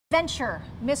Adventure,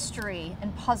 mystery,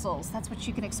 and puzzles. That's what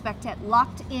you can expect at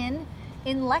Locked In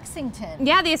Lexington.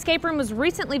 Yeah, the escape room was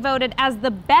recently voted as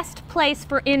the best place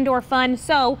for indoor fun,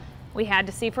 so we had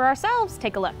to see for ourselves.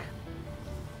 Take a look.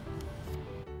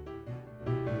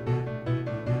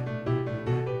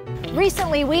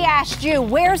 Recently, we asked you,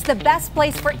 where's the best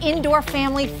place for indoor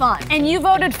family fun? And you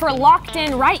voted for Locked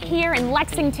In right here in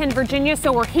Lexington, Virginia.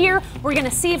 So we're here, we're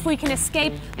gonna see if we can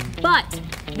escape, but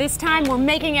this time we're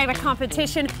making it a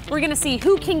competition. We're gonna see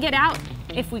who can get out,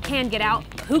 if we can get out,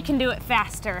 who can do it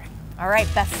faster. All right,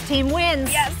 best team wins.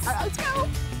 Yes. All right, let's go.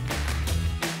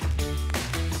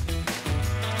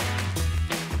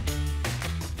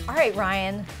 All right,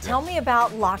 Ryan, tell me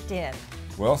about Locked In.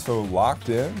 Well, so Locked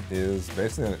In is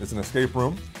basically it's an escape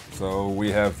room. So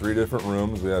we have 3 different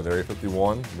rooms. We have Area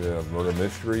 51, we have Murder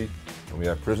Mystery, and we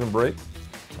have Prison Break.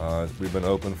 We've been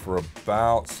open for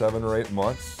about 7 or 8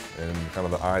 months, and kind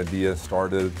of the idea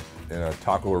started in a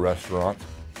taco restaurant.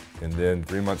 And then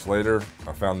 3 months later,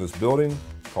 I found this building,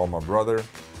 called my brother,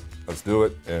 let's do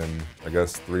it. And I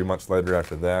guess 3 months later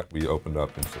after that, we opened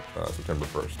up in September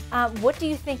 1st. What do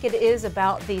you think it is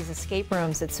about these escape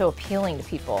rooms that's so appealing to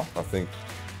people? I think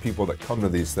people that come to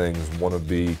these things want to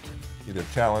be either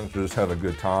challenged or just have a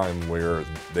good time where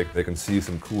they can see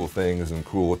some cool things and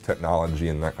cool technology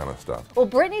and that kind of stuff. Well,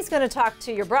 Brittany's going to talk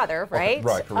to your brother, right? Okay,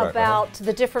 right, correct. About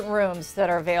the different rooms that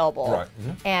are available. Right.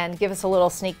 And give us a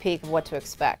little sneak peek of what to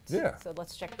expect. Yeah. So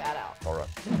let's check that out. All right.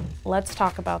 Let's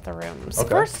talk about the rooms. Okay.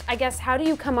 First, I guess, how do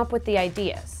you come up with the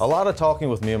ideas? A lot of talking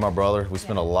with me and my brother. We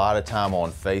spend a lot of time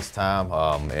on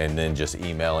FaceTime and then just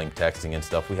emailing, texting and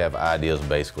stuff. We have ideas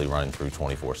basically running through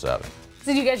 24/7.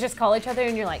 So do you guys just call each other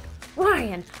and you're like,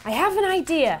 Ryan, I have an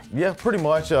idea. Yeah, pretty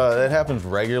much. It happens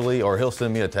regularly, or he'll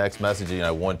send me a text message,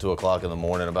 1, 2 o'clock in the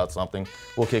morning about something.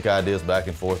 We'll kick ideas back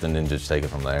and forth and then just take it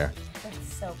from there.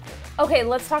 That's so cool. Okay,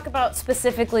 let's talk about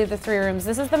specifically the 3 rooms.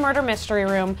 This is the murder mystery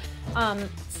room.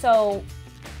 So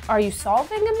are you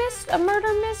solving a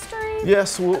murder mystery?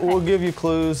 Yes, we'll give you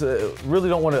clues. Really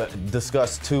don't want to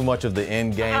discuss too much of the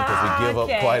end game because we give up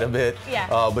quite a bit.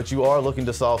 Yeah. But you are looking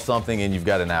to solve something and you've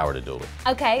got an hour to do it.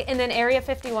 Okay, and then Area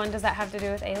 51, does that have to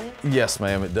do with aliens? Yes,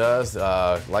 ma'am, it does.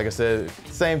 Like I said,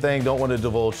 same thing, don't want to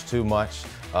divulge too much,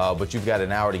 but you've got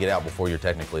an hour to get out before you're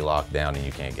technically locked down and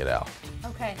you can't get out.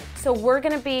 Okay, so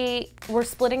we're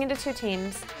splitting into 2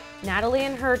 teams. Natalie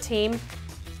and her team,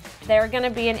 they're gonna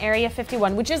be in Area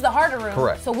 51, which is the harder room.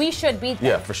 Correct. So we should beat them.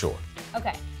 Yeah, for sure.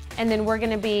 Okay, and then we're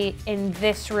gonna be in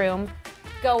this room.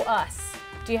 Go us.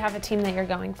 Do you have a team that you're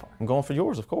going for? I'm going for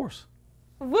yours, of course.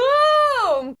 Woo!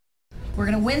 We're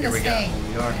going to win this game.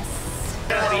 We are.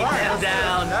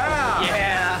 Down.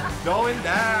 Yeah. Going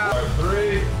down.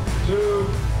 3, 2,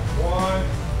 1,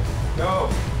 go.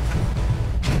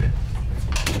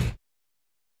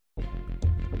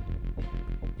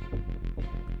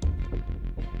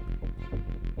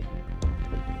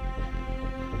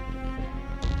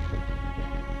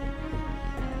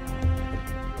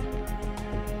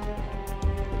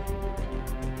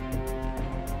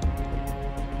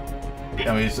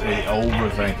 I mean, it's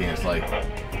overthinking. It's like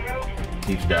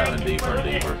keeps diving deeper and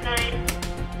deeper.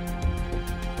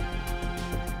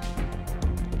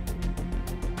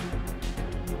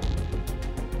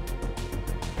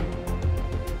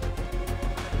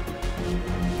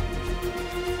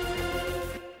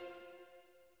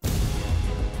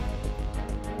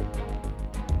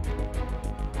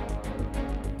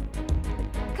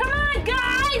 Come on,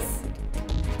 guys!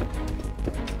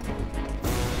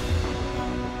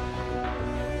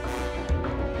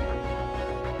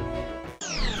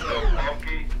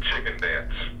 Funky chicken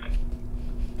dance.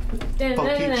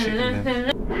 Funky chicken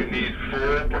dance. We need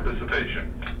full participation.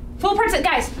 Full person,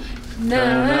 guys.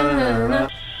 Na.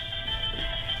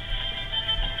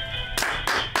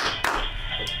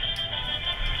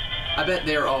 I bet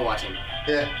they're all watching.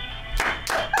 Yeah.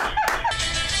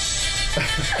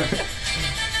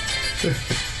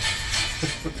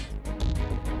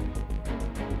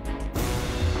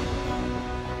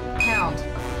 Pound.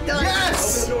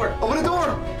 Yes! Open the door. Open the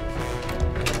door!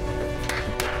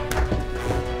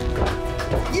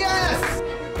 Yes!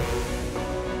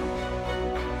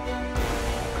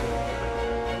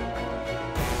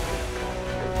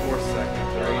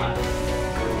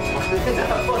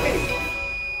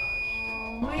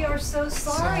 We are so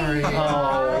sorry.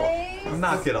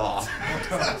 Knock it off.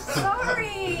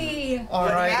 Sorry. All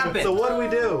right. happened? So what do we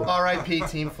do? R.I.P.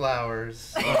 Team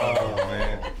Flowers. Oh,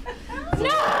 man.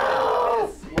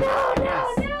 No!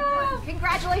 No!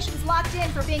 Congratulations, Locked In,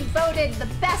 for being voted the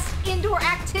best indoor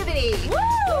activity. Woo!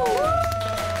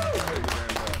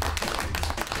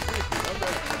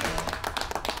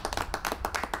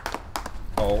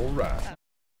 All right.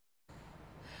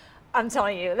 I'm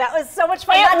telling you, that was so much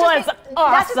fun. It Not just was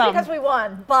Not just awesome. because we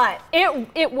won, but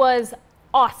It was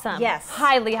awesome. Yes.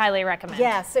 Highly, highly recommend.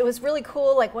 yes, it was really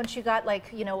cool. Like once you got like,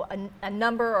 you know, a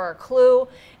number or a clue,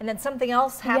 and then something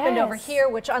else happened over Yes. here,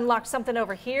 which unlocked something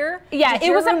over here. Yeah, Did it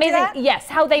your was room do amazing. that? Yes,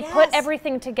 how they put Yes.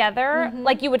 everything together.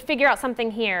 Like you would figure out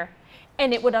something here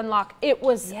and it would unlock. It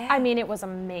was, Yeah. I mean, it was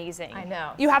amazing. I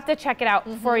know. You have to check it out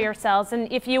for yourselves.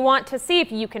 And if you want to see if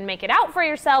you can make it out for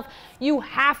yourself, you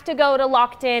have to go to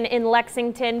Locked In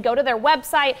Lexington. Go to their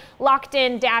website,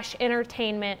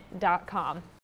 lockedin-entertainment.com.